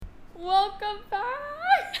welcome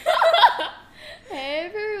back! Hey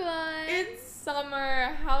everyone! It's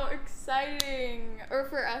summer. How exciting! Or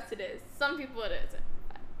for us it is. Some people it isn't.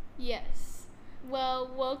 Yes. Well,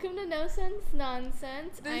 welcome to No Sense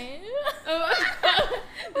Nonsense. This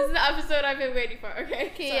is the episode I've been waiting for, okay?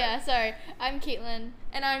 Okay, yeah, sorry. I'm Caitlin.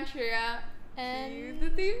 And I'm Tria. And Cue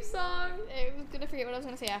the theme song. I was gonna forget what I was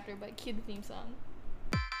gonna say after, but cue the theme song.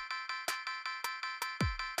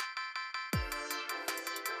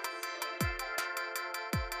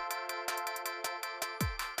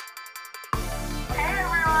 Hey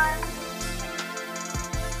everyone!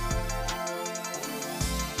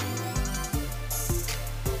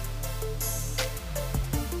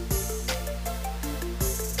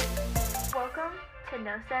 Welcome to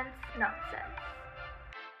No Sense Nonsense.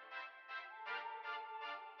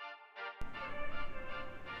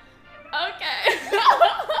 Okay.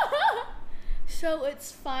 So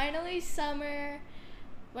it's finally summer.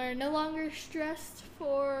 We're no longer stressed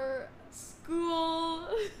for School.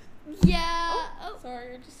 yeah.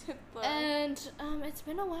 Sorry, I just hit the... And it's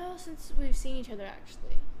been a while since we've seen each other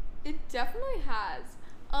actually. It definitely has.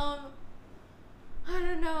 I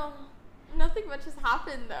don't know. Nothing much has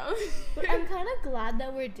happened though. But I'm kind of glad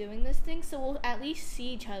that we're doing this thing, so we'll at least see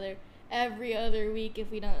each other every other week if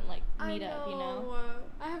we don't like meet up, you know.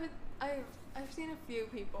 I've seen a few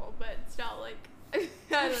people, but it's not like I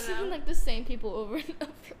I've don't seen know. like the same people over and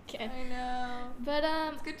over again. I know. But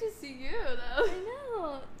It's good to see you though. I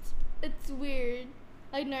know it's weird.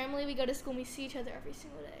 Like normally we go to school and we see each other every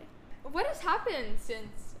single day. What has happened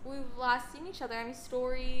since we've last seen each other? Any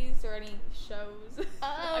stories or any shows?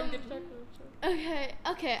 I'm gonna talk about shows.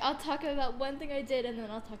 Okay, I'll talk about one thing I did and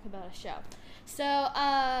then I'll talk about a show. So,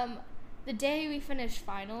 the day we finished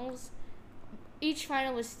finals, each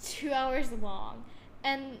final was 2 hours long.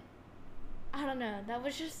 And I don't know, that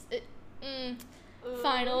was just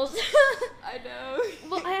finals. I know.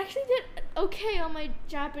 Well, I actually did okay on my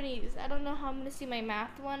Japanese. I don't know how I'm going to see my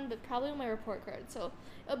math one, but probably on my report card. So,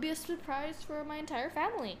 it'll be a surprise for my entire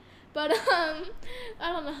family. But I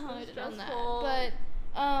don't know how I did on that. Stressful. But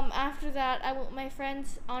after that, I went with my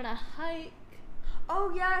friends on a hike.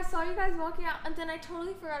 Oh yeah, I saw you guys walking out, and then I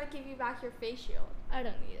totally forgot to give you back your face shield. I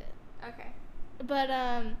don't need it. Okay. But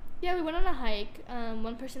yeah, we went on a hike.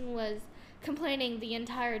 One person was complaining the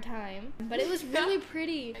entire time, but it was really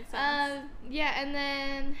pretty. Makes sense. Yeah, and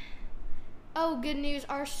then good news,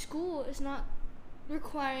 our school is not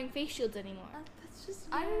requiring face shields anymore. That's just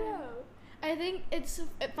I don't know. I think it's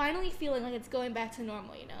finally feeling like it's going back to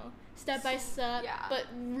normal, you know, step by step, yeah. but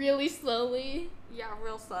really slowly. Yeah,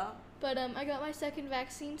 real slow. But I got my second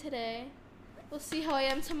vaccine today. We'll see how I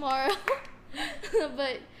am tomorrow.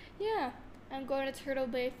 But yeah, I'm going to Turtle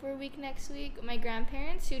Bay for a week next week with my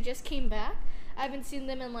grandparents who just came back. I haven't seen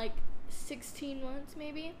them in like 16 months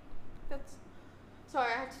maybe. That's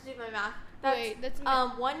sorry, I have to do my math. That's, Wait, that's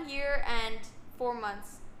 1 year and 4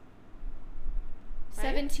 months. right?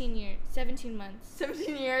 17 months.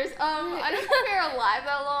 17 years. I don't think we were alive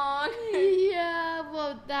that long. Yeah,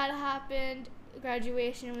 well that happened.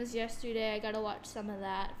 Graduation was yesterday. I got to watch some of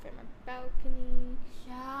that from a balcony.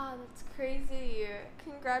 Yeah, that's crazy.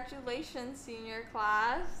 Congratulations, senior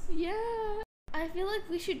class. Yeah. I feel like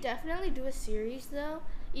we should definitely do a series though,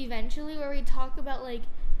 eventually, where we talk about like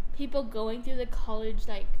people going through the college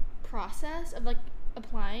like process of like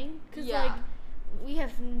applying, cuz Yeah. like we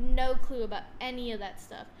have no clue about any of that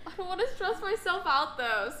stuff. I don't want to stress myself out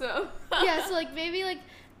though, so. Yeah, so like maybe like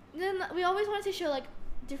then we always wanted to show like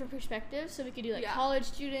different perspectives, so we could do like Yeah. college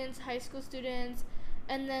students, high school students,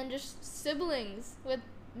 and then just siblings with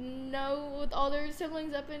all their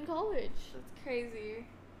siblings up in college. That's crazy.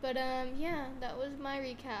 But yeah, that was my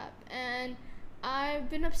recap, and I've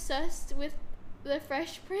been obsessed with the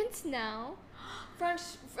Fresh Prince now.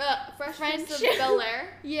 Fresh Prince of Friendship.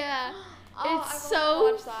 Bel-Air. Yeah, Oh, it's I so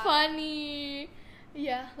wanna watch that. funny.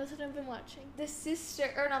 Yeah, that's what I've been watching. The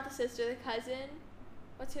sister, or not the sister, the cousin.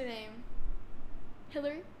 What's her name?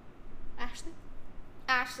 Hillary, Ashley,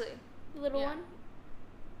 Ashley. the little Yeah. one.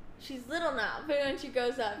 She's little now, but when she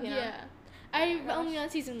grows up, you know? Yeah, I'm gosh. only on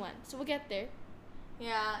season 1, so we'll get there.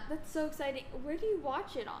 Yeah, that's so exciting. Where do you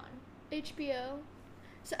watch it on? HBO.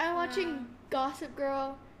 So I'm watching Gossip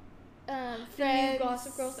Girl, The Friends. new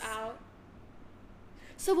Gossip Girl's out.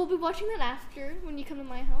 So we'll be watching that after when you come to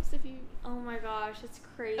my house if you. Oh my gosh, it's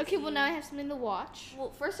crazy. Okay, well now I have something to watch.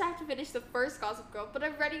 Well, first I have to finish the first Gossip Girl, but I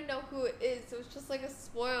already know who it is, so it's just like a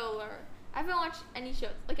spoiler. I haven't watched any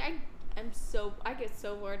shows. Like I get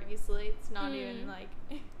so bored easily. It's not even like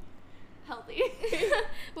healthy.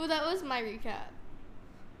 Well, that was my recap.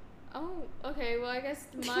 Oh, okay. Well, I guess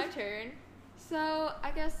my turn. So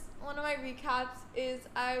I guess one of my recaps is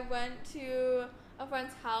I went to a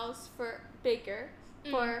friend's house for Baker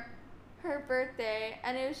for her birthday,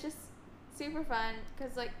 and it was just super fun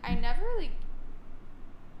because like I've never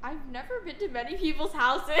been to many people's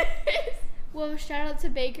houses. Well, shout out to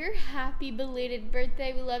Baker. Happy belated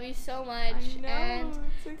birthday. We love you so much. I know, And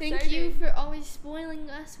it's thank you exciting. for always spoiling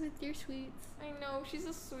us with your sweets. I know, she's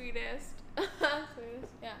the sweetest.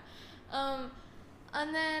 Sweetest, yeah.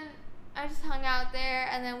 And then I just hung out there,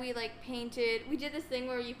 and then we like painted. We did this thing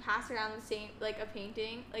where you pass around the same like a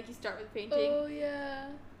painting. Like you start with a painting. Oh yeah.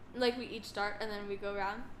 Like we each start, and then we go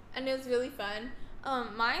around, and it was really fun.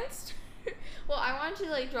 Mine's well, I wanted to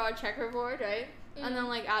like draw a checkerboard, right? And then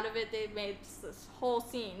like out of it, they made just this whole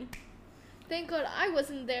scene. Thank God I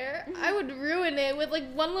wasn't there. I would ruin it with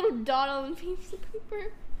like one little dot on a piece of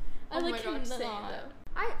paper. I Oh like my God, same cannot. though.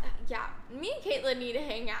 Me and Caitlin need to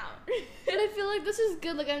hang out. But I feel like this is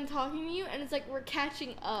good. Like I'm talking to you, and it's like we're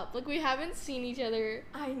catching up. Like we haven't seen each other.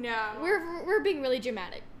 I know. We're being really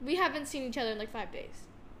dramatic. We haven't seen each other in like 5 days.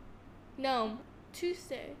 No,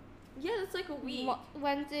 Tuesday, yeah, that's like a week.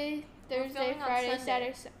 Wednesday, We're Thursday, filming on Friday, Sunday.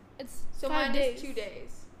 Saturday. It's So 5 mine days. is 2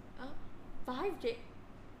 days. 5 days.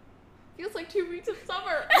 Feels like 2 weeks of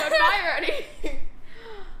summer. Went by already.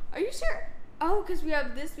 Are you sure? Oh, because we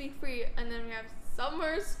have this week free, and then we have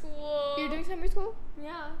summer school. You're doing summer school?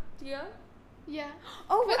 Yeah. Do you? Yeah.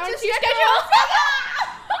 Oh, But what's aren't your you schedule?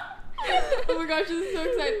 Oh my gosh, this is so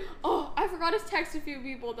exciting. Oh, I forgot to text a few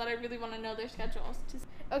people that I really want to know their schedules.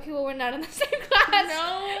 Okay, well we're not in the same class.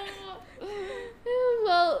 No.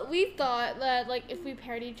 Well, we thought that like if we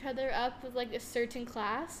paired each other up with like a certain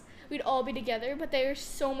class, we'd all be together. But there are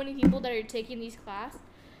so many people that are taking these class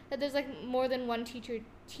that there's like more than one teacher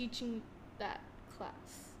teaching that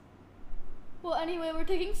class. Well, anyway, we're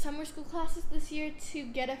taking summer school classes this year to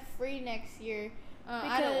get a free next year.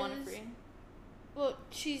 I don't want a Because- free. Well,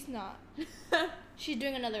 she's not. She's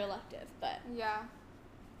doing another elective, but Yeah.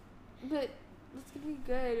 But that's gonna be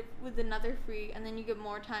good with another free, and then you get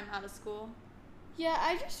more time out of school. yeah,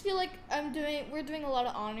 I just feel like we're doing a lot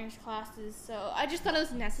of honors classes, so I just thought it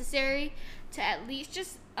was necessary to at least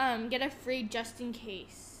just get a free just in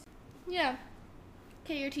case. Yeah.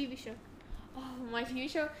 Okay, your TV show. Oh, my TV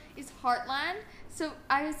show is Heartland. So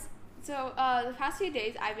the past few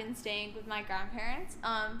days I've been staying with my grandparents,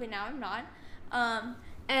 but now I'm not.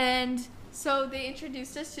 And so they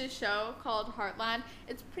introduced us to a show called Heartland.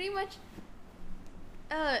 It's pretty much,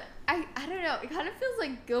 I don't know, it kind of feels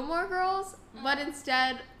like Gilmore Girls, but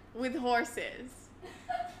instead with horses.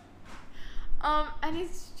 And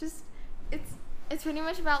it's just, it's pretty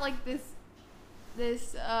much about like this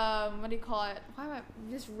what do you call it?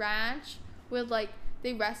 This ranch with like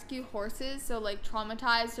they rescue horses, so like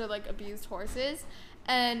traumatized or like abused horses,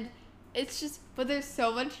 and it's just, but there's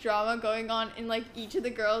so much drama going on in like each of the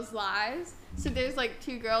girls' lives. So there's like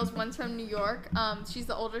 2 girls, one's from New York, she's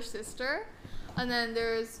the older sister, and then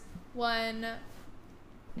there's one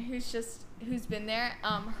who's been there.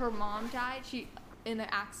 Her mom died. She in an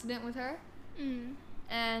accident with her.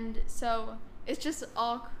 And so it's just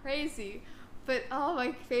all crazy. But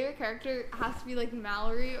my favorite character has to be like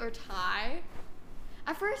Mallory or Ty.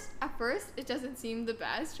 At first it doesn't seem the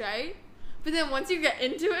best, right? But then once you get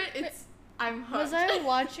into it, I'm hooked. Was I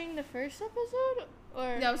watching the first episode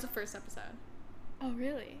or? That was the first episode. Oh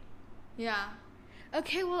really? Yeah.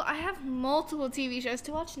 Okay, well I have multiple TV shows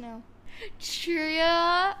to watch now.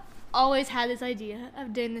 Tria always had this idea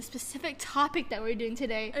of doing the specific topic that we're doing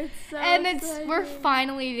today, It's so and exciting. we're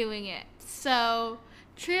finally doing it. So,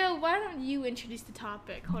 Tria, why don't you introduce the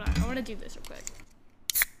topic? Hold on, I want to do this real quick.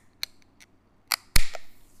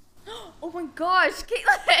 Oh my gosh,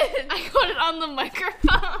 Caitlin! I got it on the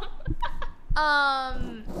microphone.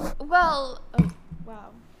 Well, oh,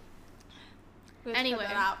 wow. Let's cut Anyway.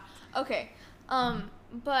 that out. Okay.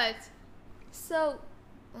 But so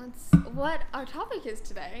what our topic is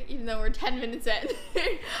today, even though we're 10 minutes in,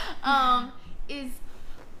 is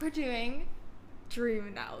we're doing dream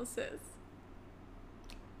analysis.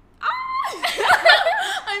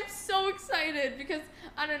 I'm so excited because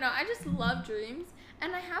I don't know, I just love dreams,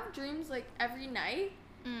 and I have dreams like every night,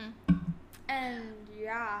 and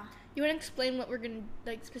yeah. You want to explain what we're gonna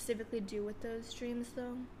like specifically do with those dreams,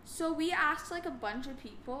 though? So we asked like a bunch of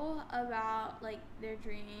people about like their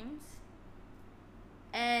dreams,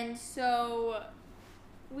 and so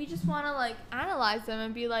we just want to like analyze them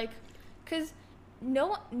and be like, because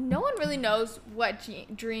no one really knows what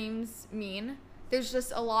dreams mean. There's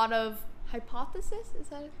just a lot of hypothesis, is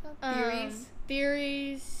that it called?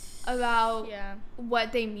 Theories about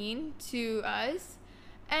what they mean to us,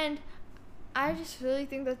 and I just really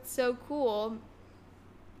think that's so cool.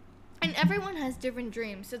 And everyone has different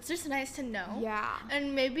dreams, so it's just nice to know. Yeah.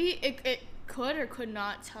 And maybe it could or could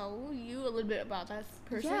not tell you a little bit about that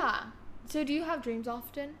person. Yeah. So do you have dreams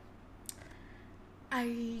often?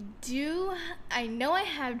 I do. I know I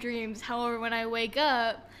have dreams. However, when I wake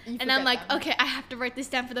up and I'm forget like, them. okay, I have to write this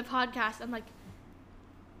down for the podcast. I'm like,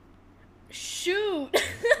 shoot.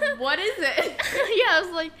 What is it? Yeah, I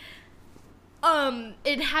was like,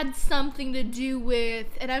 it had something to do with,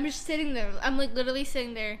 and I'm just sitting there. I'm like literally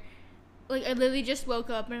sitting there. Like I literally just woke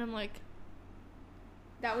up and I'm like,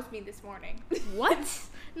 That was me this morning. what?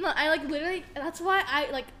 No, I like literally, that's why I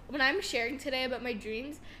like, when I'm sharing today about my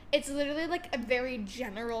dreams, it's literally like a very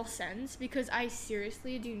general sense because I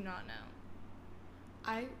seriously do not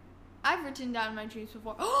know. I've written down my dreams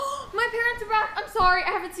before. Oh, my parents are back. I'm sorry.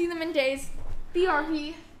 I haven't seen them in days.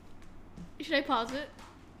 BRB. Should I pause it?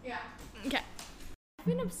 Yeah. Okay. I've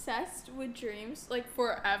been obsessed with dreams like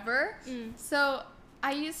forever. Mm. So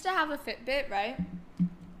I used to have a Fitbit, right?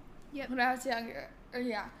 Yep. When I was younger.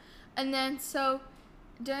 Yeah. And then so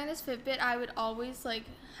during this Fitbit, I would always like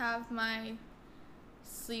have my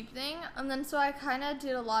sleep thing. And then so I kind of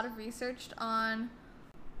did a lot of research on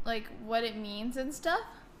like what it means and stuff.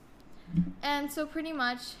 And so pretty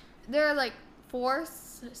much there are like 4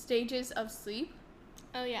 stages of sleep.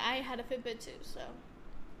 Oh yeah, I had a Fitbit too, so.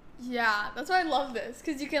 Yeah, that's why I love this,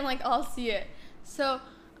 because you can like all see it. So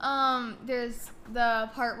there's the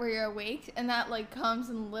part where you're awake, and that like comes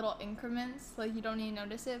in little increments, like you don't even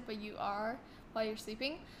notice it, but you are while you're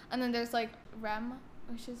sleeping. And then there's like REM,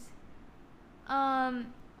 which is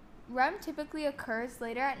REM typically occurs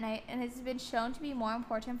later at night and has been shown to be more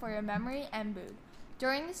important for your memory and mood.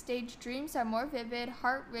 During this stage, dreams are more vivid,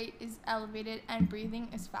 heart rate is elevated, and breathing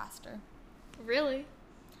is faster. Really?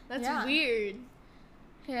 That's Yeah. weird.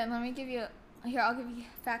 Here, let me give you. Here, I'll give you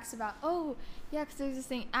facts about. Oh, yeah, because there's this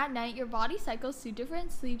thing. At night, your body cycles through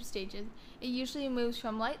different sleep stages. It usually moves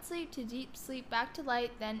from light sleep to deep sleep, back to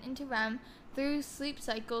light, then into REM. Through sleep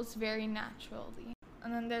cycles very naturally.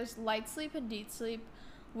 And then there's light sleep and deep sleep,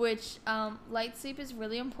 which light sleep is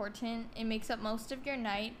really important. It makes up most of your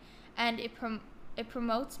night, and it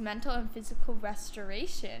promotes mental and physical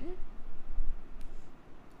restoration.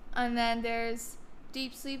 And then there's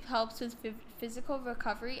deep sleep helps with physical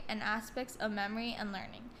recovery and aspects of memory and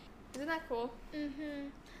learning. Isn't that cool? Mm-hmm.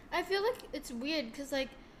 I feel like it's weird because, like,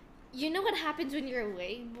 you know what happens when you're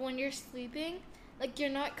awake, but when you're sleeping, like, you're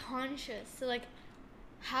not conscious. So, like,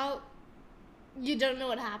 how you don't know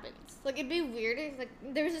what happens. Like, it'd be weird if, like,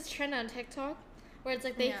 there was this trend on TikTok where it's,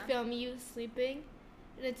 like, they film you sleeping,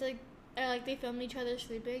 and it's, like, they film each other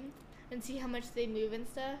sleeping and see how much they move and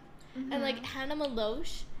stuff. Mm-hmm. And, like, Hannah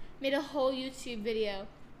Maloche made a whole YouTube video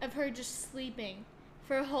of her just sleeping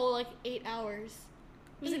for a whole, like, 8 hours.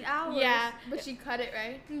 8 hours? Yeah. But she cut it,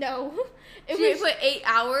 right? No. She put 8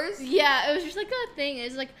 hours? Yeah, it was just like a thing.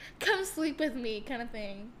 It's like, come sleep with me kind of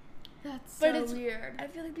thing. That's But so it's weird. I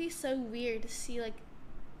feel like it'd be so weird to see, like,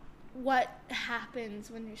 what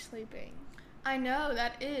happens when you're sleeping. I know,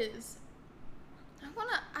 that is. I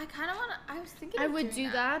was thinking I of would doing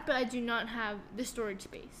do that, but I do not have the storage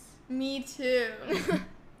space. Me too.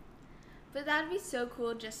 But that'd be so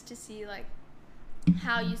cool just to see, like,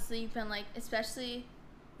 how you sleep and, like, especially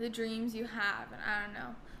the dreams you have. And I don't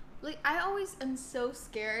know. Like, I always am so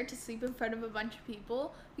scared to sleep in front of a bunch of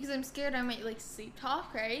people because I'm scared I might, like, sleep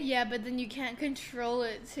talk, right? Yeah, but then you can't control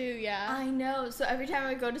it too, yeah. I know. So every time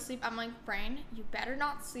I go to sleep, I'm like, Brain, you better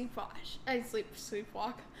not sleepwalk. Sleep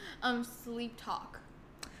talk.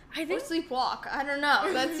 I Or think sleepwalk. I don't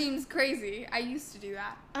know. That seems crazy. I used to do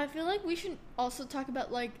that. I feel like we should also talk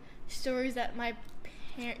about, like, stories that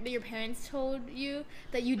that your parents told you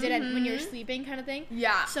that you did when you were sleeping kind of thing.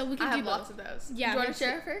 Yeah. So we can I do have both. lots of those. Yeah, Do you want let's to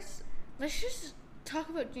share it first? Let's just talk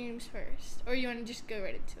about dreams first. Or you want to just go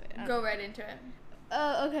right into it? Go right into it.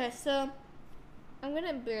 Okay, so I'm going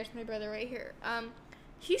to embarrass my brother right here.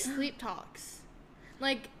 He sleep talks.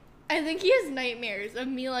 Like, I think he has nightmares of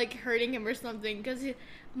me, like, hurting him or something. Because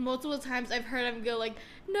multiple times I've heard him go, like,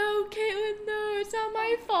 no, Caitlin, no, it's not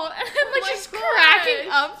my fault. And I'm, like, my just gosh. cracking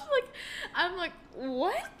up. Like, I'm like,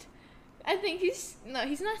 what? I think he's not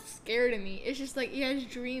scared of me. It's just, like, he has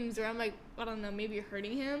dreams where I'm, like, I don't know, maybe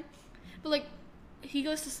hurting him. But, like, he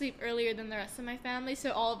goes to sleep earlier than the rest of my family,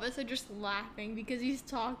 so all of us are just laughing because he's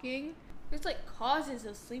talking. There's, like, causes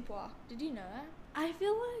of sleepwalk. Did you know that? I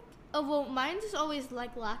feel like, mine's is always,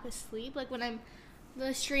 like, lack of sleep. Like, when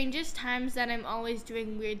the strangest times that I'm always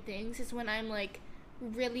doing weird things is when I'm, like,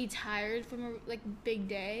 really tired from a, like, big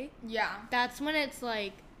day. Yeah. That's when it's,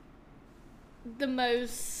 like, the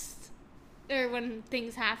most, or when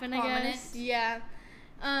things happen, I Prominent. guess. Yeah.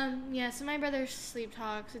 Yeah, so my brother sleep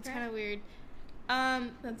talks. It's kind of weird.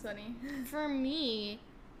 That's funny. For me,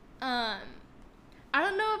 I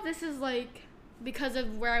don't know if this is like because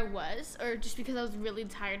of where I was or just because I was really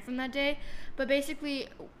tired from that day, but basically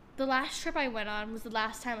the last trip I went on was the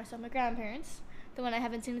last time I saw my grandparents, the one I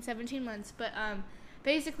haven't seen in 17 months, but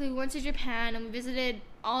basically we went to Japan and we visited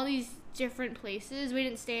all these different places. We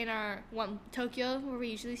didn't stay in our Tokyo where we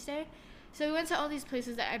usually stay, so we went to all these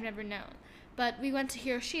places that I've never known. But we went to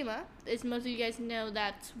Hiroshima. As most of you guys know,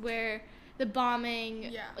 that's where the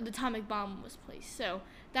bombing, the atomic bomb was placed. So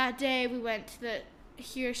that day we went to the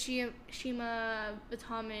Hiroshima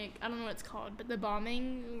atomic, I don't know what it's called, but the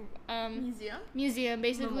bombing museum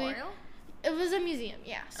basically. Memorial? It was a museum,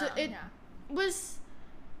 yeah. So it was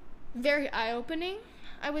very eye-opening,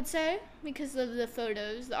 I would say, because of the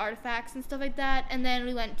photos, the artifacts and stuff like that. And then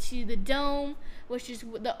we went to the dome, which is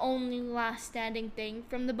the only last standing thing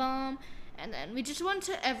from the bomb. And then we just went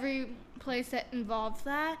to every place that involved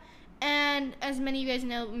that. And as many of you guys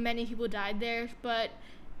know, many people died there, but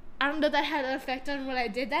I don't know if that had an effect on what I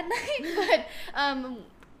did that night. But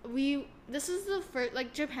this is the first,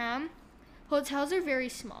 like, Japan, hotels are very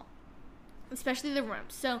small, especially the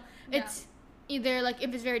rooms. So it's either, like,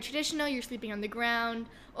 if it's very traditional, you're sleeping on the ground,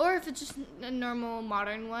 or if it's just a normal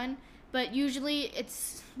modern one. But usually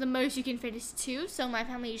it's the most you can fit is 2, so my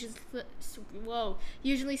family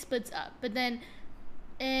usually splits up. But then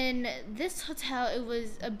in this hotel, it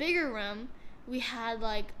was a bigger room. We had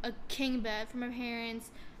like a king bed for my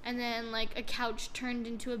parents, and then like a couch turned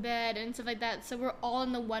into a bed and stuff like that. So we're all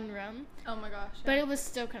in the one room. Oh my gosh. But it was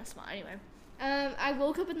still kind of small anyway. I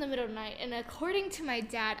woke up in the middle of the night, and according to my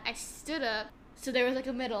dad, I stood up. So there was like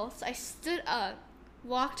a middle. So I stood up,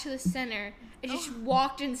 walked to the center, and just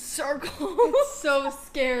walked in circles. It's so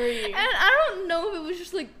scary. And I don't know if it was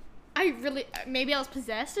just like, maybe I was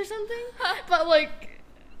possessed or something. But like,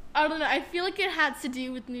 I don't know. I feel like it had to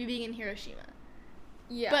do with me being in Hiroshima.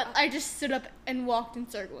 Yeah. But I just stood up and walked in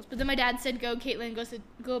circles. But then my dad said, "Go, Caitlin,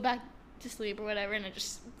 go back to sleep," or whatever, and I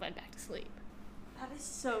just went back to sleep. That is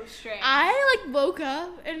so strange. I like woke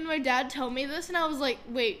up and my dad told me this, and I was like,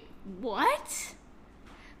 "Wait, what?"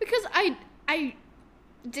 Because I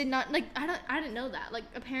did not, like, I didn't know that. Like,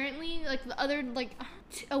 apparently, like, the other, like,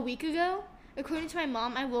 a week ago, according to my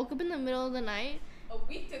mom, I woke up in the middle of the night. A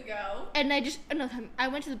week ago? And I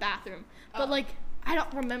went to the bathroom. But, like, I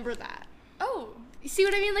don't remember that. Oh. You see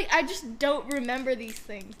what I mean? Like, I just don't remember these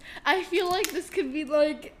things. I feel like this could be,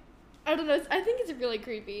 like, I don't know. I think it's really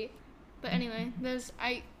creepy. But anyway, that's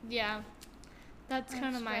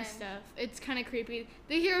kind of my stuff. It's kind of creepy.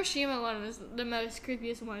 The Hiroshima one was the most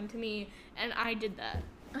creepiest one to me, and I did that.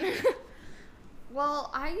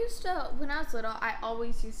 Well, when I was little, I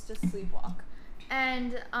always used to sleepwalk.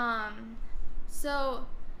 And, so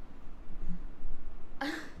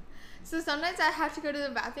sometimes I have to go to the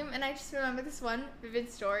bathroom, and I just remember this one vivid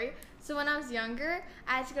story. So when I was younger,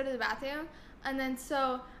 I had to go to the bathroom, and then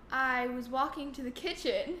so I was walking to the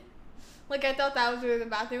kitchen. Like, I thought that was where the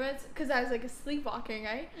bathroom is, because I was, like, sleepwalking,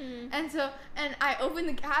 right? Mm. And I opened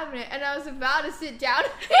the cabinet, and I was about to sit down.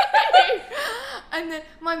 And then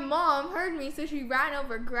my mom heard me, so she ran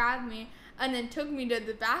over, grabbed me, and then took me to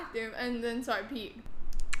the bathroom, and then so I peed.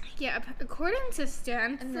 Yeah, according to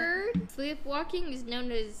Stanford, sleepwalking is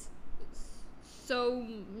known as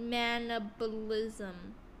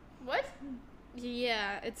somnambulism. What?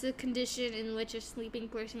 Yeah, it's a condition in which a sleeping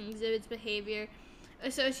person exhibits behavior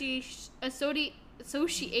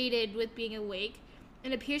associated with being awake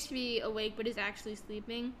and appears to be awake but is actually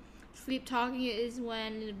sleeping. Sleep talking is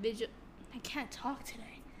when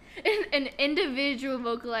an individual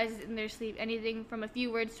vocalizes in their sleep anything from a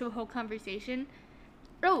few words to a whole conversation.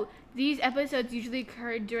 Oh, these episodes usually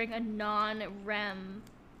occur during a non-REM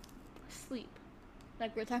sleep,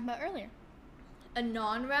 like we were talking about earlier. A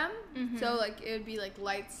non-REM? Mm-hmm. So, like, it would be, like,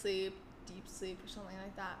 light sleep, deep sleep, or something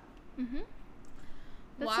like that. Mm-hmm.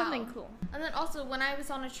 That's something cool. And then also, when I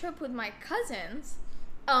was on a trip with my cousins,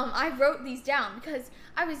 I wrote these down because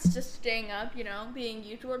I was just staying up, being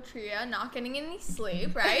usual Tria, not getting any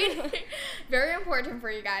sleep, right? Very important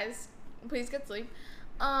for you guys. Please get sleep.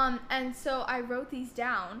 And so I wrote these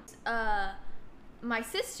down. My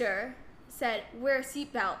sister said, wear a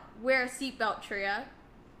seatbelt, Tria,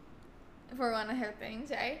 for one of her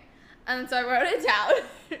things, right? And so I wrote it down.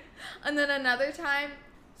 And then another time,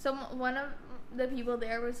 one of the people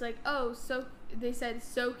there was like, they said,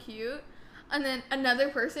 so cute. And then another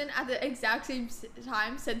person at the exact same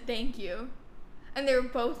time said, thank you. And they were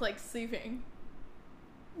both, like, sleeping.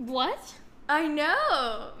 What? I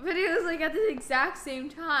know, but it was, like, at the exact same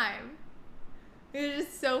time. It was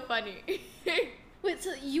just so funny. Wait,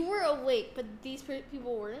 so you were awake, but these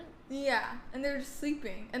people weren't? Yeah, and they were just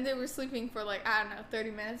sleeping. And they were sleeping for like, I don't know,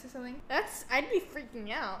 30 minutes or something. I'd be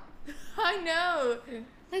freaking out. I know.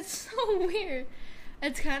 That's so weird.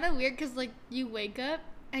 It's kind of weird because, like, you wake up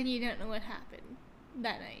and you don't know what happened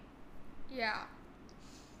that night. Yeah.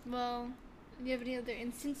 Well, do you have any other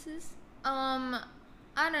instances? I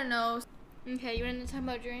don't know. Okay, you want to talk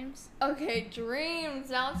about dreams? Okay, dreams.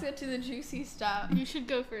 Now let's get to the juicy stuff. You should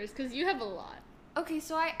go first because you have a lot. Okay,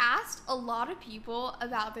 so I asked a lot of people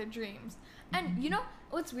about their dreams. And you know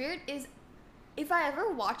what's weird is if I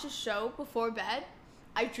ever watch a show before bed,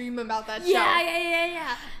 I dream about that show.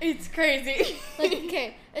 Yeah. It's crazy. Like,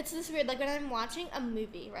 okay, it's this weird. Like, when I'm watching a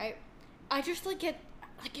movie, right? I just, like, get,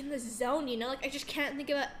 like, in this zone, you know? Like, I just can't think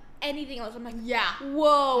about anything else. I'm like, Yeah.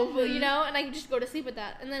 whoa, you know? And I just go to sleep with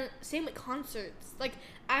that. And then same with concerts. Like,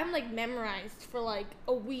 I'm, like, memorized for, like,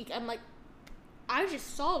 a week. I'm like, I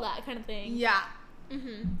just saw that kind of thing. Yeah.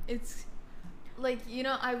 Mm-hmm. It's like, you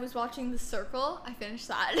know, I was watching The Circle. I finished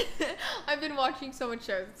that. I've been watching so much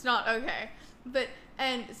shows. It's not okay. But,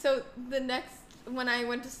 and so when I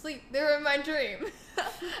went to sleep, they were in my dream.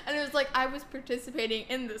 And it was like I was participating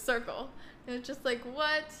in The Circle. And it's just like,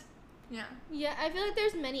 what? Yeah. Yeah, I feel like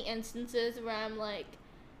there's many instances where I'm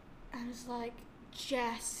just like,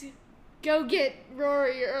 Jess, go get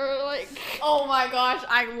Rory, or like, Oh my gosh,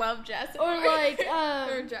 I love Jess. or like,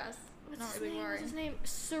 or Jess. what's Not his really name? Rory. What's his name?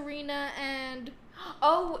 Serena and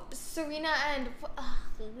Oh, Serena and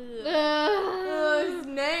his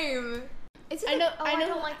name. Is it I know- I I know-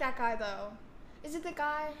 don't like that guy though. Is it the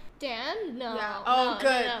guy? Dan? No. Yeah. no, Oh, no,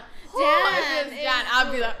 good. no. Oh, if Dan. it was Dan,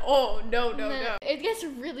 I'd be like, oh no. It gets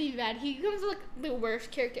really bad. He becomes like the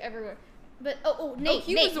worst character ever. But Nate,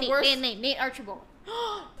 he was the worst. Nate Archibald.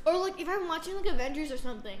 Or like if I'm watching like Avengers or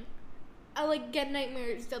something, I like get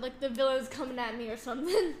nightmares that like the villain's coming at me or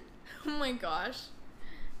something. Oh my gosh.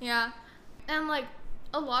 Yeah. And like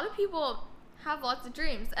a lot of people have lots of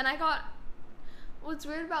dreams, and what's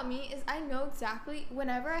weird about me is I know exactly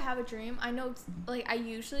whenever I have a dream, I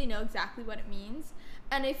usually know exactly what it means.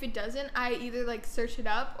 And if it doesn't, I either like search it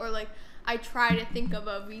up or like I try to think of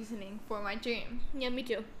a reasoning for my dream. Yeah, me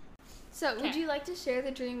too. So, would Okay. you like to share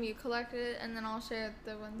the dream you collected, and then I'll share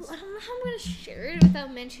the ones? I don't know how I'm gonna share it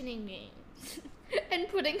without mentioning names and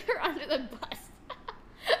putting her under the bus.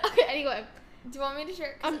 Okay, anyway, Do you want me to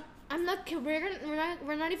share? 'Cause I'm not.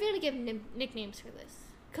 We're not even gonna give nicknames for this.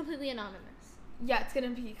 Completely anonymous. yeah, it's gonna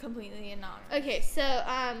be completely anonymous. Okay, so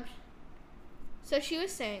she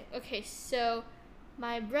was saying, okay, so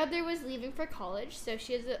my brother was leaving for college, so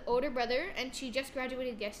she has an older brother, and she just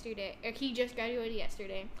graduated yesterday, or he just graduated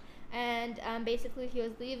yesterday, and basically he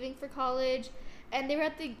was leaving for college, and they were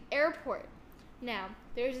at the airport. Now,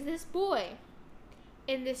 there's this boy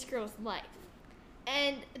in this girl's life,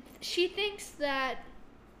 and she thinks that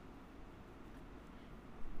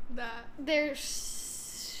That they're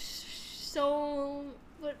so,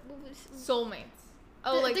 what was, soulmates.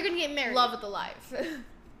 Oh, like they're gonna get married. love of the life.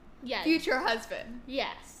 Yeah. Future husband.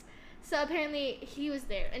 Yes. So apparently he was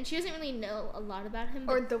there, and she doesn't really know a lot about him.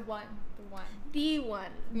 Or But the one. the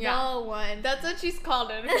one. Yeah. The one. That's what she's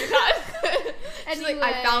called it a few times. She's like,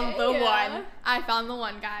 I found the Anyway, yeah. one. I found the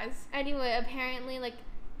one, guys. Anyway, apparently, like,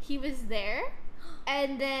 he was there,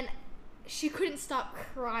 and then she couldn't stop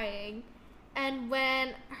crying. And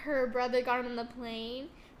when her brother got on the plane,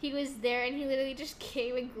 he was there, and he literally just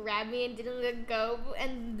came and grabbed me and didn't let go.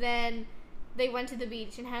 And then they went to the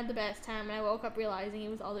beach and had the best time, and I woke up realizing it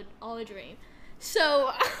was all a dream.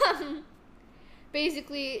 So,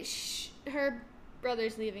 basically, her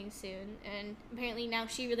brother's leaving soon, and apparently now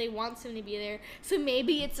she really wants him to be there. So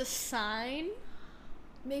maybe it's a sign.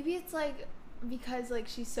 Maybe it's like because like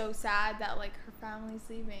she's so sad that like her family's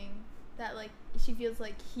leaving, that like she feels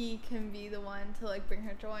like he can be the one to like bring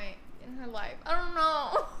her joy in her life. I don't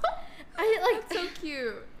know. That's so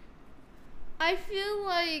cute. I feel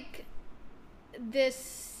like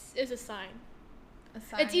this is a sign.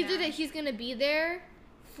 It's either that he's gonna be there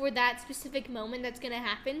for that specific moment that's gonna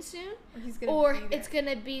happen soon, or he's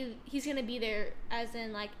gonna be there as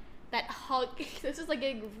in like that hug. This is like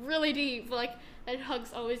getting really deep, but like that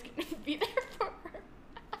hug's always gonna be there for her.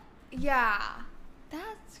 Yeah,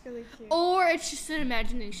 that's really cute. Or it's just an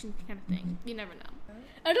imagination kind of thing. You never know.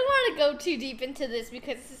 I don't want to go too deep into this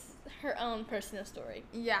because this is her own personal story.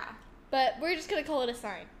 Yeah, But we're just gonna call it a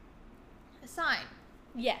sign. a sign.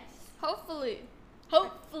 Yes. Hopefully.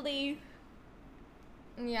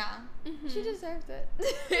 Yeah. Mm-hmm. She deserves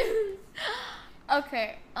it.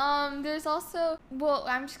 Okay. There's also, well,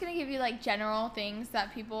 I'm just gonna give you like general things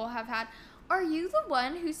that people have had. Are you the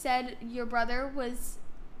one who said your brother was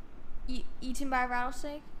eaten by a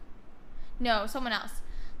rattlesnake? No, someone else.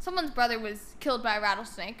 Someone's brother was killed by a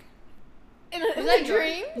rattlesnake. In Was a that yours?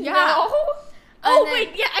 dream? Yeah. No. And Oh then- wait,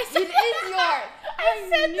 yeah, I said It is yours. I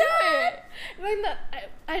said knew that. it. Like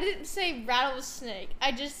I didn't say rattlesnake.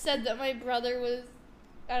 I just said that my brother was.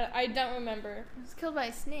 I don't remember. He was killed by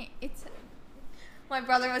a snake. My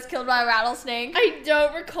brother was killed by a rattlesnake. I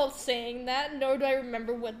don't recall saying that, nor do I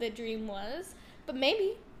remember what the dream was. But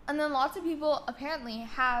maybe. And then lots of people apparently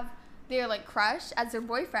have their like crush as their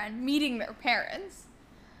boyfriend meeting their parents.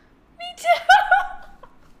 Me too.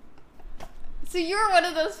 So you're one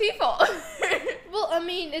of those people. Well, I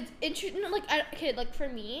mean, it's interesting. Like for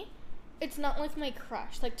me, it's not like my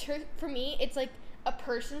crush. Like for me, it's like a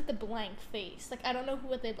person with a blank face. Like I don't know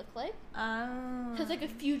what they look like. Oh. So it's like a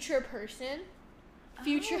future person,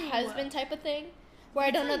 future Oh. husband type of thing. Where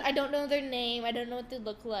I don't know their name. I don't know what they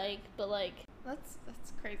look like. But like, That's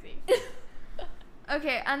crazy.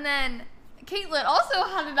 Okay, and then Caitlin also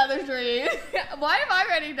had another dream. Why am I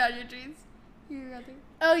writing down your dreams? Your other.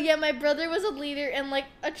 oh yeah, my brother was a leader in like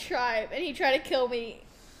a tribe, and he tried to kill me.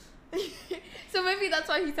 So maybe that's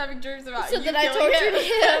why he's having dreams about So you then I killing tortured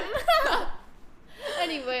him.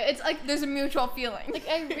 Anyway, it's like There's a mutual feeling. like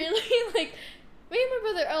I really like me and my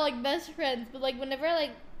brother are like best friends, but like whenever I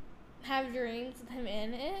like have dreams with him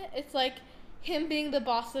in it, it's like him being the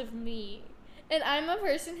boss of me. And I'm a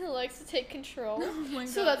person who likes to take control. Oh my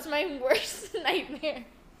So God. that's my worst nightmare.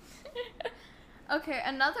 Okay,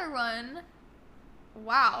 another one.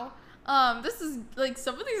 Wow. This is like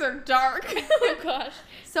some of these are dark. Oh gosh.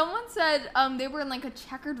 Someone said they were in like a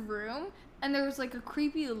checkered room and there was like a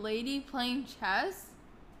creepy lady playing chess.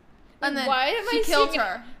 And then Why am she I killed seeing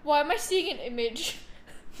her. Why am I seeing an image?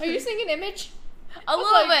 Are you seeing an image? A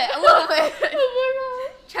little bit. Oh my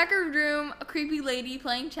god. Checkered room, a creepy lady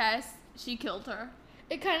playing chess. She killed her.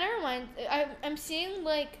 It kind of reminds. I'm seeing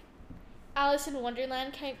like Alice in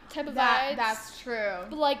Wonderland type of That vibes. that's true.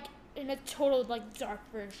 But like in a total like dark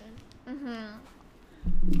version. Mhm.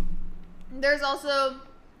 There's also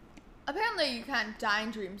apparently you can't die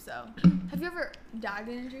in dreams though. Have you ever died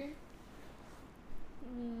in a dream?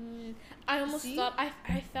 I almost See? thought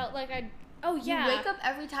I felt like I. Oh yeah. You wake up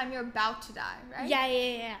every time you're about to die, right?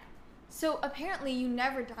 Yeah. So apparently you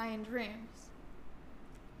never die in dreams.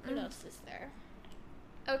 What else is there?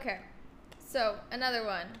 Okay. So another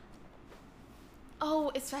one.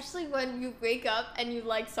 Oh, especially when you wake up and you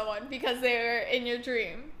like someone because they were in your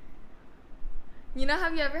dream. You know,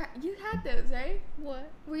 have you ever you had those, right? What?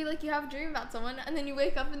 Where you like you have a dream about someone and then you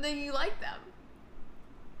wake up and then you like them.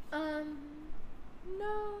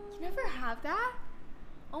 No. You never have that?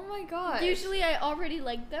 Oh my god. Usually I already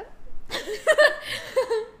like them.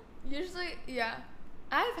 Usually, yeah.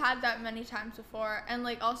 I've had that many times before, and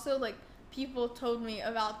like also like people told me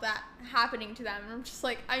about that happening to them, and I'm just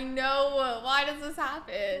like, I know, why does this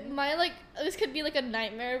happen? My like this could be like a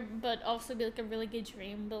nightmare, but also be like a really good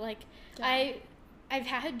dream. But like Yeah. I've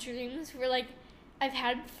had dreams where like I've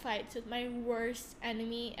had fights with my worst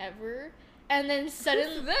enemy ever, and then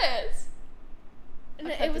suddenly Who's this? no,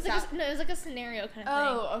 I cut it was this like out. it was like a scenario kind of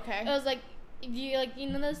thing. Oh, okay. It was like you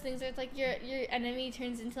know those things where it's like your enemy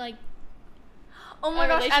turns into like Oh my a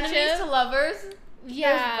gosh, enemies relationship? to lovers.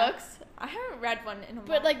 yeah. Those books. I haven't read one in a while.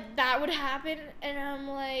 But like that would happen, and I'm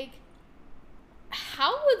like,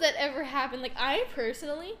 how would that ever happen? Like I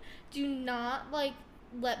personally do not like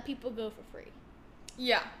let people go for free.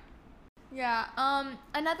 yeah. Yeah.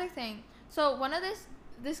 Another thing. So one of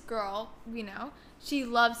this girl we know, she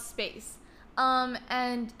loves space.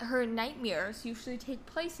 And her nightmares usually take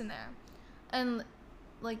place in there, and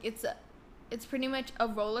like it's pretty much a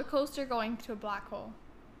roller coaster going to a black hole.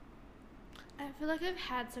 I feel like I've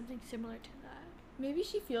had something similar to that. Maybe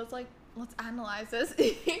she feels like, let's analyze this.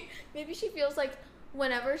 Maybe she feels like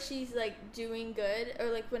whenever she's like doing good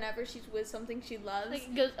or like whenever she's with something she loves, Like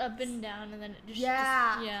it goes up and down, and then it just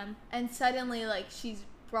Yeah. yeah. and suddenly like she's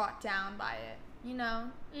brought down by it, you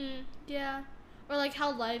know? Yeah. Or like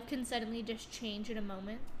how life can suddenly just change in a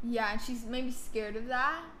moment. Yeah, and she's maybe scared of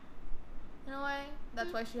that in a way.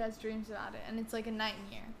 That's why she has dreams about it, and it's like a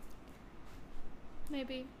nightmare.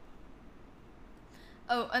 Maybe.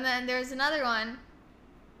 Oh, and then there's another one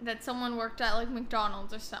that someone worked at like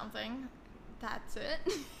McDonald's or something. That's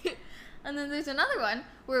it. And then there's another one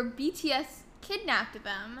where BTS kidnapped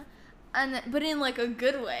them, but in like a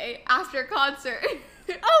good way after a concert.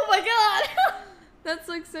 Oh my god. That's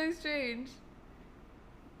like so strange.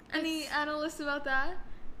 Any analysts about that?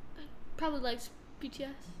 Probably likes BTS.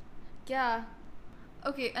 Yeah.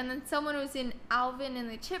 Okay, and then someone was in Alvin and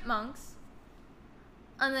the Chipmunks,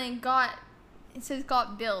 and then it says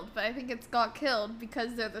got billed, but I think it's got killed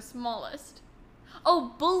because they're the smallest.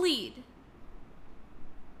 Oh, bullied.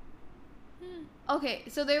 Okay,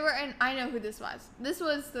 so they were in. I know who this was. This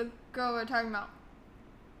was the girl we're talking about.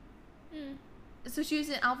 So she was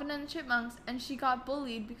in Alvin and the Chipmunks, and she got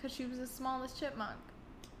bullied because she was the smallest chipmunk.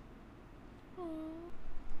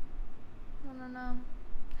 No.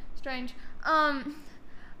 Strange. And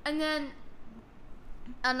then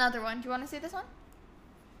another one. Do you want to say this one?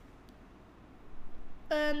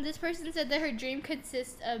 This person said that her dream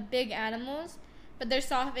consists of big animals, but they're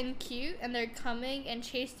soft and cute, and they're coming and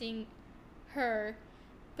chasing her,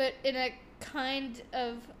 but in a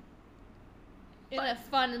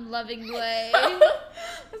fun and loving way.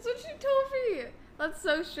 That's what she told me. That's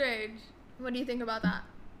so strange. What do you think about that?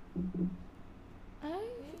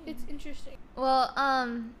 It's interesting. Well,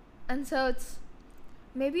 and so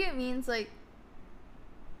maybe it means like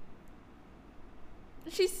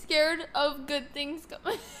she's scared of good things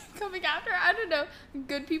coming after her. I don't know.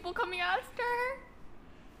 Good people coming after her?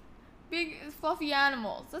 Big fluffy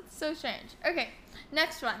animals. That's so strange. Okay,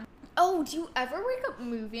 next one. Oh, do you ever wake up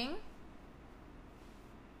moving?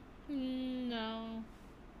 No.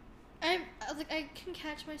 I can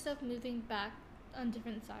catch myself moving back on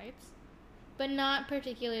different sides, but not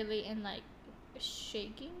particularly in like a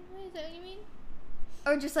shaking way. Is that what you mean?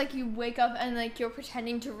 Or just like you wake up and like you're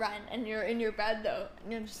pretending to run and you're in your bed though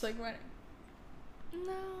and you're just like running.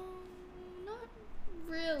 No, not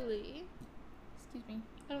really. Excuse me.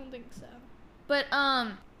 I don't think so. But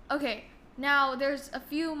okay, now there's a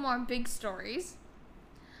few more big stories.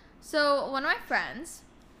 So one of my friends,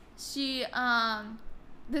 she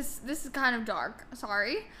this is kind of dark,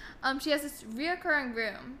 sorry. She has this reoccurring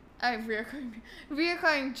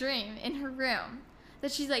dream in her room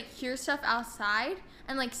that she like hears stuff outside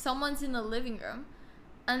and like someone's in the living room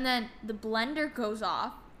and then the blender goes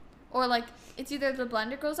off, or like it's either the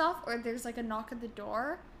blender goes off or there's like a knock at the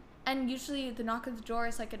door, and usually the knock at the door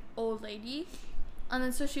is like an old lady, and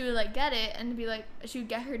then so she would like get it and be like, she would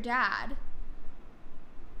get her dad,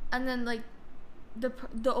 and then like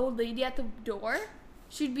the old lady at the door,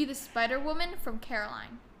 she'd be the Spider-Woman from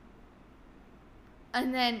Caroline.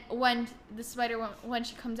 And then when the Spider-Woman, when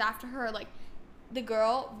she comes after her, like the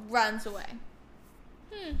girl runs away.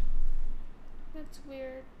 That's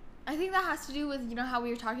weird. I think that has to do with, you know how we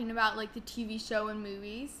were talking about like the TV show and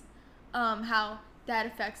movies, how that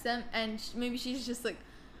affects them, and maybe she's just like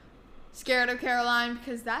scared of Caroline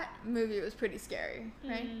because that movie was pretty scary,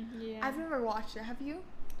 right? Yeah. I've never watched it. Have you?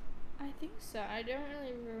 I think so. I don't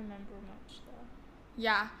really remember much though.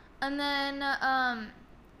 Yeah. And then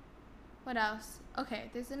what else? Okay,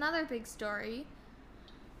 there's another big story.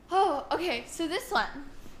 Oh, okay. So this one.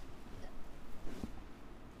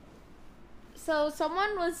 So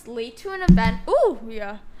someone was late to an event. Ooh,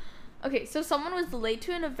 yeah. Okay, so someone was late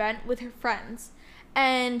to an event with her friends,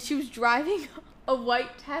 and she was driving a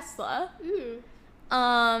white Tesla. Ooh.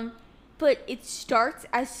 But it starts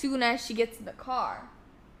as soon as she gets in the car.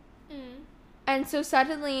 And so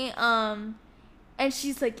suddenly, and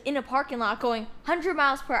she's like in a parking lot going 100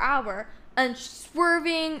 miles per hour and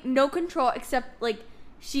swerving, no control, except like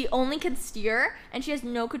she only can steer and she has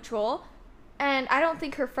no control. And I don't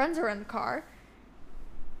think her friends are in the car.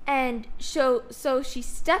 And so she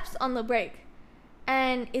steps on the brake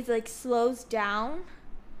and it like slows down,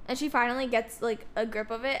 and she finally gets like a grip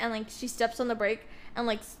of it, and like she steps on the brake and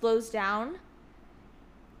like slows down.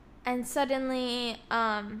 And suddenly,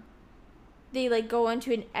 they like go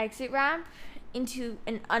into an exit ramp into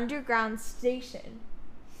an underground station.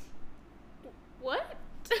 What?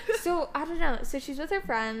 So I don't know. So she's with her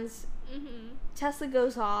friends. Tesla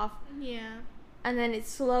goes off. Yeah. And then it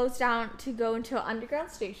slows down to go into an underground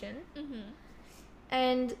station.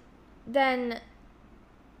 And then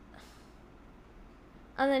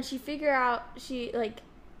she figure out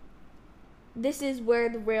this is where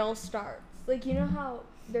the rail starts. Like, you know how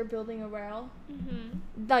they're building a rail?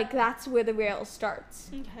 Like, that's where the rail starts.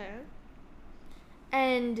 Okay.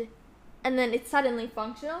 And then it's suddenly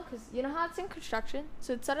functional, because you know how it's in construction?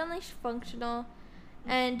 So it's suddenly functional.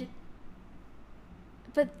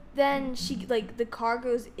 But then the car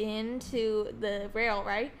goes into the rail,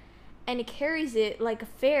 right? And it carries it like a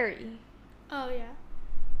ferry. Oh, yeah.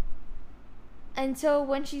 And so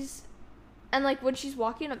when she's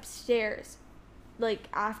walking upstairs, like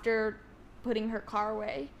after putting her car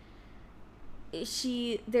away,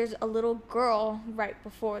 there's a little girl right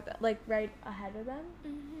before that, like right ahead of them.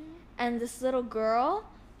 And this little girl,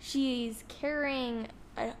 she's carrying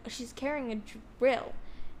a drill.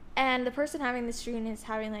 And the person having this dream is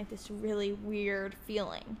having like this really weird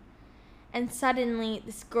feeling. And suddenly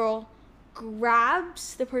this girl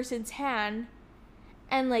grabs the person's hand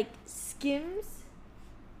and like skims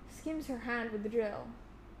her hand with the drill.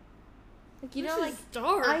 Like, you This know, like is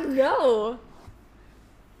dark. I know.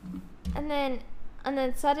 And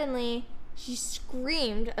then suddenly she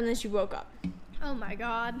screamed and then she woke up. Oh my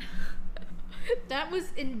god. That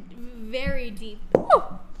was in very deep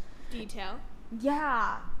detail.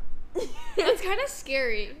 Yeah. That's kind of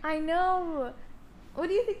scary. I know. What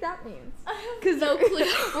do you think that means? I have Because no clue.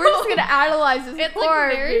 we're just gonna analyze this It's horror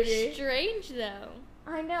like very movie. strange though.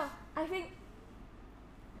 I know. I think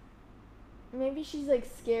maybe she's like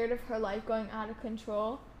scared of her life going out of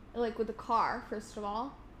control, like with the car, first of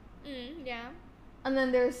all. Yeah. And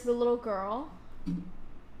then there's the little girl.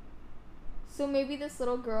 So maybe this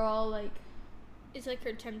little girl, like, It's like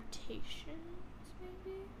her temptations,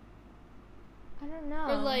 maybe? I don't know.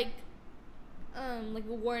 Or like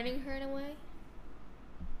warning her in a way.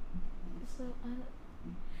 So,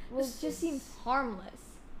 well, it just seems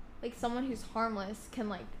harmless. Like, someone who's harmless can,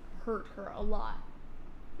 like, hurt her a lot.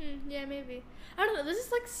 Yeah, maybe. I don't know. This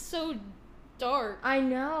is like so dark. I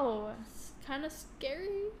know. It's kind of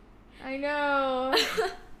scary. I know.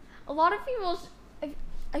 A lot of people,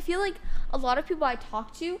 I feel like a lot of people I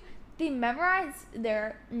talk to, they memorize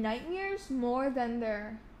their nightmares more than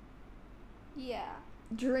their Yeah.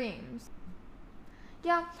 dreams.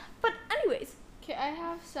 Yeah, but anyways. Okay, I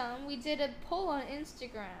have some. We did a poll on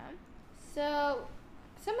Instagram. So,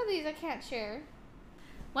 some of these I can't share.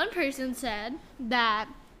 One person said that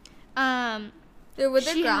They're with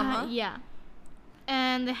their she grandma. had- yeah.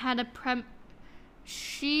 And they had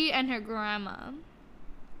she and her grandma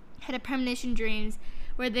had a premonition dreams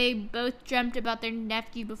where they both dreamt about their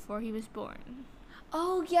nephew before he was born.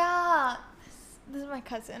 Oh, yeah. This is my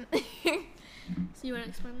cousin. So you want to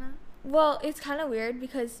explain that? Well, it's kind of weird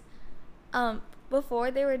because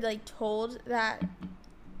before they were like told that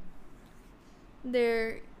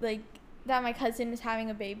that my cousin is having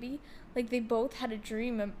a baby, like they both had a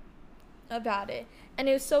dream about it, and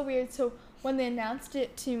it was so weird. So when they announced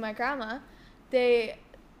it to my grandma, they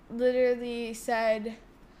literally said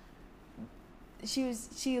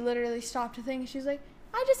she literally stopped a thing. She was like,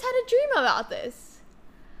 I just had a dream about this.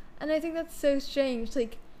 And I think that's so strange.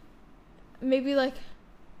 Like, maybe like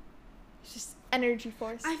it's just energy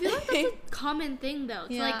force. I feel like that's a common thing though.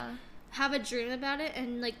 To like Yeah. have a dream about it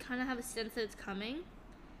and like kind of have a sense that it's coming.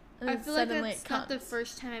 And I then feel like suddenly that's it not the comes.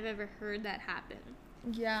 first time I've ever heard that happen.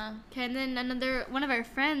 Yeah. Okay, and then one of our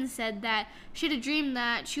friends said that she had a dream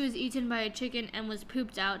that she was eaten by a chicken and was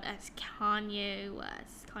pooped out as Kanye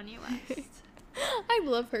West. Kanye West. I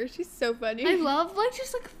love her. She's so funny. I love like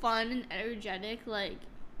just like fun and energetic like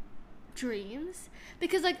dreams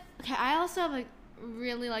because like okay, I also have like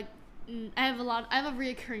really like I have a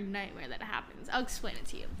reoccurring nightmare that happens. I'll explain it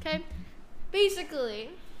to you. Okay, basically,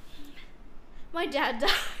 my dad died.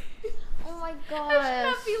 Oh my I should gosh.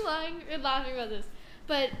 not be lying or laughing about this,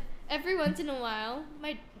 but every once in a while,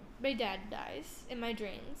 my dad dies in my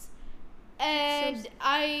dreams, and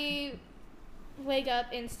I wake up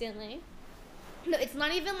instantly. No, it's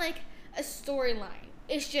not even like a storyline.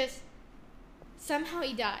 It's just somehow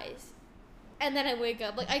he dies, and then I wake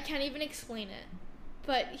up. Like I can't even explain it,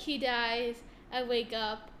 but he dies. I wake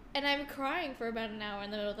up, and I'm crying for about an hour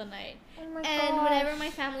in the middle of the night. Oh my And gosh. whenever my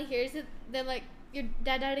family hears it, they're like, your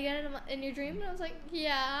dad died again in your dream? And I was like,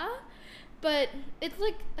 yeah. But it's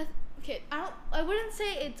like, okay, I wouldn't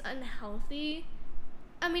say it's unhealthy.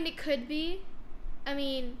 I mean, it could be. I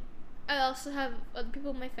mean, I also have other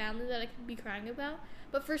people in my family that I could be crying about.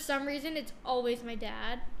 But for some reason, it's always my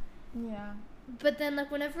dad. Yeah. But then,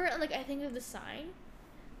 like, whenever, like, I think of the sign,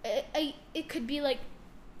 it could be, like,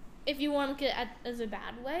 if you want to look at it as a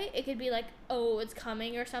bad way, it could be like, oh, it's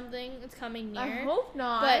coming or something. It's coming near. I hope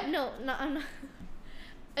not. But no, I'm not.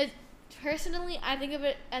 Personally, I think of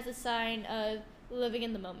it as a sign of living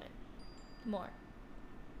in the moment more.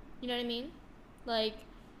 You know what I mean? Like,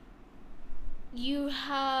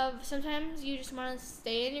 sometimes you just want to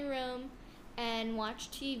stay in your room and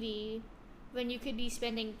watch TV when you could be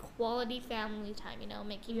spending quality family time, you know,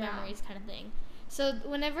 making Yeah. memories kind of thing. So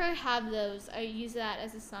whenever I have those, I use that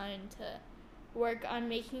as a sign to work on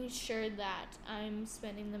making sure that I'm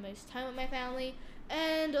spending the most time with my family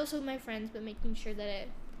and also my friends, but making sure that it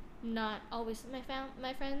not always with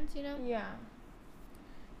my friends, you know? Yeah.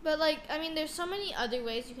 But like, I mean, there's so many other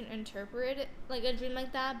ways you can interpret it, like a dream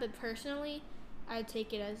like that, but personally, I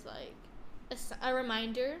take it as like a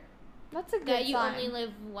reminder That's a good that you sign. only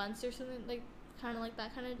live once or something, like kind of like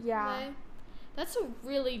that kind of Yeah. way. That's a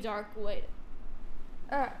really dark way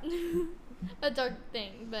a dark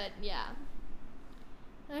thing, but yeah.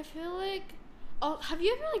 And I feel like, have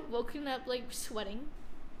you ever like woken up like sweating?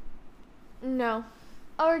 No.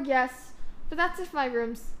 Or yes. But that's if my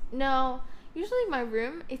room's... No. usually my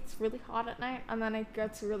room, it's really hot at night, and then it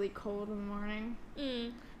gets really cold in the morning.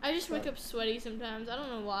 I just wake up sweaty sometimes. I don't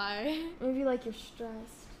know why. Maybe, like, you're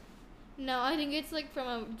stressed. No, I think it's, like, from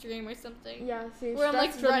a dream or something. Yeah, so you're where I'm,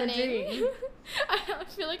 like, stressed from running. the dream. I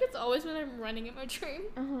feel like it's always when I'm running in my dream.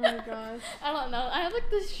 Oh, my gosh. I don't know. I have, like,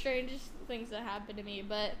 the strangest things that happen to me,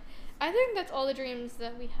 but I think that's all the dreams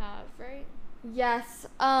that we have, right? Yes,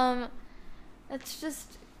 it's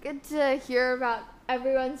just good to hear about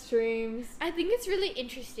everyone's dreams. I think it's really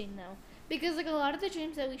interesting, though, because, like, a lot of the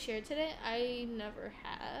dreams that we shared today, I never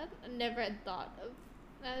had thought of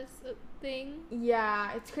as a thing.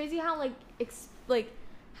 Yeah, it's crazy how, like,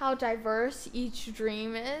 how diverse each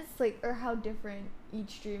dream is, like, or how different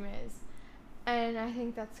each dream is. And I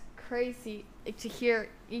think that's crazy, like, to hear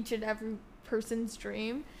each and every person's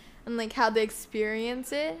dream and, like, how they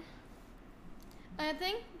experience it. I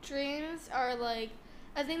think dreams are, like,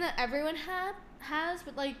 a thing that everyone has,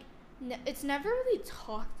 but, like, it's never really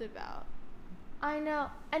talked about. I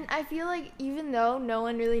know, and I feel like even though no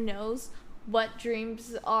one really knows what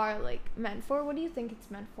dreams are, like, meant for, what do you think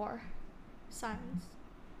it's meant for? Signs.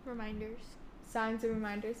 Reminders. Signs and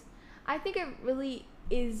reminders. I think it really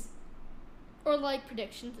is. Or, like,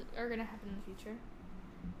 predictions that are gonna happen in the future.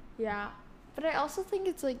 Yeah, but I also think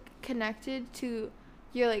it's, like, connected to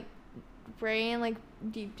your, like, brain, like,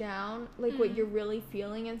 deep down, like, what you're really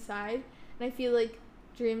feeling inside. And I feel like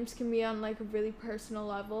dreams can be on, like, a really personal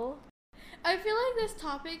level. I feel like this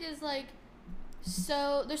topic is, like,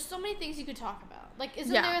 so there's so many things you could talk about. Like,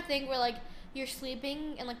 isn't Yeah. there a thing where, like, you're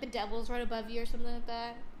sleeping and, like, the devil's right above you or something like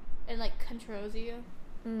that, and, like, controls you?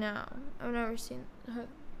 No, I've never seen her.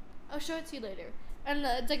 I'll show it to you later. And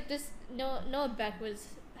it's like this. Noah Beck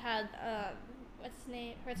had what's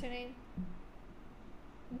her name?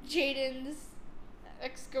 Jaden's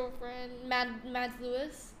ex-girlfriend, Mads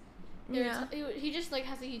Lewis. Yeah. He just, like,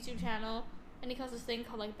 has a YouTube channel, and he calls this thing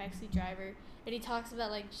called, like, Backseat Driver, and he talks about,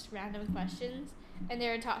 like, just random questions, and they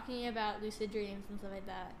were talking about lucid dreams and stuff like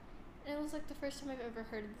that. And it was, like, the first time I've ever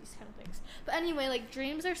heard of these kind of things. But anyway, like,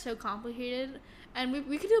 dreams are so complicated, and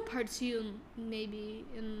we could do a part 2 maybe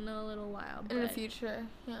in a little while. In the but- future,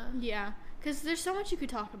 yeah. Yeah, because there's so much you could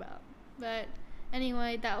talk about. But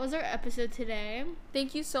anyway, that was our episode today.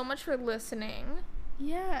 Thank you so much for listening.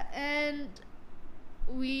 Yeah, and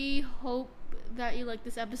we hope that you like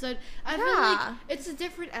this episode. I feel Yeah. like it's a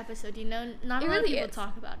different episode, you know? Not It a lot of really people is.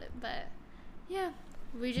 talk about it, but yeah.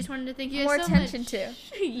 We just wanted to thank you More guys so attention much.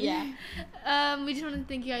 to. Yeah. We just wanted to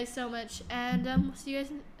thank you guys so much, and we'll see you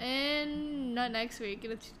guys in not next week,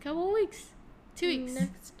 in a couple of weeks. 2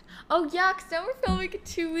 weeks. Oh, yeah, because now we're filming in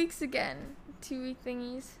 2 weeks again. 2-week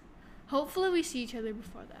thingies. Hopefully we see each other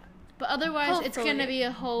before that. But otherwise, it's Hopefully. gonna be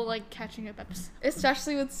a whole, like, catching up episode.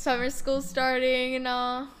 Especially with summer school starting and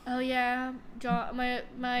all. Oh yeah, John,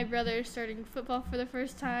 my brother's starting football for the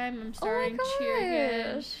first time. I'm starting cheer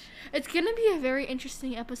again. gosh. It's gonna be a very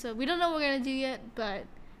interesting episode. We don't know what we're gonna do yet, but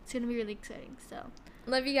it's gonna be really exciting. So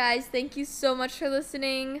Love you guys. Thank you so much for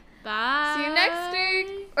listening. bye. See you next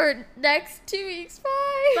week. Or next 2 weeks.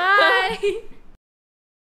 Bye. Bye.